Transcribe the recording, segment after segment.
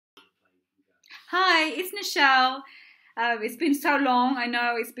Hi, it's Nichelle. It's been so long. I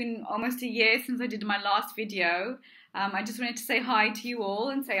know it's been almost a year since I did my last video. I just wanted to say hi to you all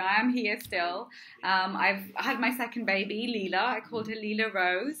and say I am here still. I've had my second baby, Leela. I called her Leela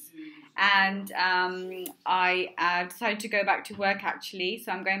Rose. And I decided to go back to work actually.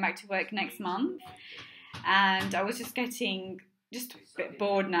 So I'm going back to work next month. And I was just getting just a bit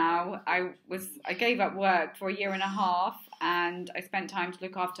bored now. I gave up work for a year and a half, and I spent time to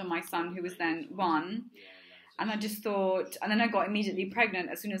look after my son, who was then one. And I just thought, and then I got immediately pregnant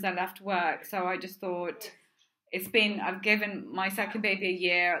as soon as I left work. So I just thought, I've given my second baby a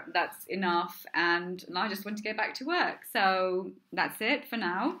year, that's enough, and I just want to get back to work. So that's it for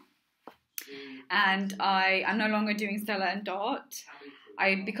now. And I'm no longer doing Stella and Dot.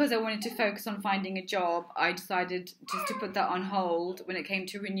 Because I wanted to focus on finding a job, I decided just to put that on hold when it came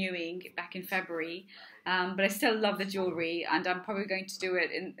to renewing back in February. But I still love the jewellery, and I'm probably going to do it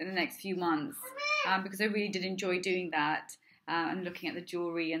in the next few months because I really did enjoy doing that and looking at the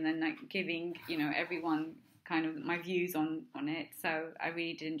jewellery and then like giving everyone kind of my views on it. So I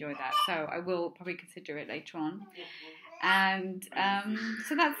really did enjoy that. So I will probably consider it later on. And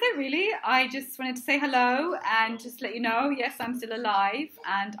so that's it really. I just wanted to say hello and just let you know, yes, I'm still alive,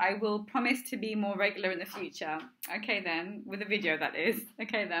 and I will promise to be more regular in the future. Okay then, with a video that is.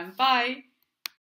 Okay then, bye.